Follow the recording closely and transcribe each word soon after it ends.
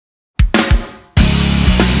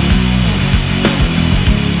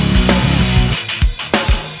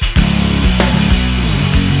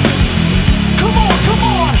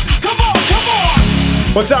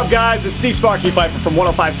What's up, guys? It's Steve Sparky Piper from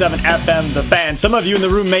 105.7 FM, The Fan. Some of you in the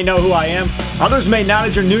room may know who I am. Others may not,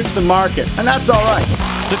 as you're new to the market, and that's all right.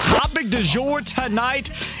 The topic du jour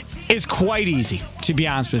tonight is quite easy, to be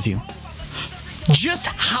honest with you. Just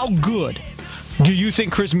how good do you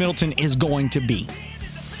think Chris Middleton is going to be?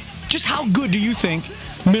 Just how good do you think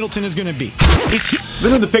Middleton is going to be? I've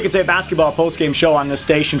been doing the Pick and Say basketball postgame show on this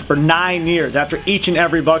station for 9 years after each and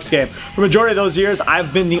every Bucks game. For the majority of those years,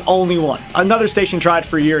 I've been the only one. Another station tried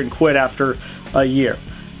for a year and quit after a year.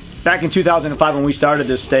 Back in 2005 when we started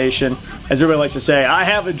this station, as everybody likes to say, I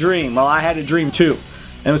have a dream. Well, I had a dream too.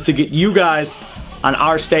 And it was to get you guys on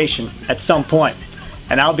our station at some point.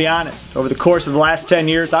 And I'll be honest, over the course of the last 10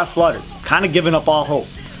 years, I fluttered, kind of giving up all hope.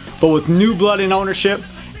 But with new blood in ownership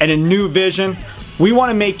and a new vision, we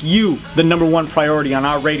want to make you the #1 priority on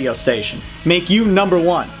our radio station. Make you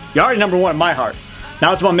 #1. You're already #1 in my heart.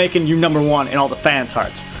 Now it's about making you #1 in all the fans'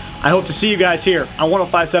 hearts. I hope to see you guys here on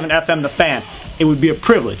 105.7 FM The Fan. It would be a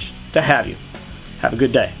privilege to have you. Have a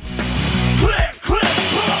good day.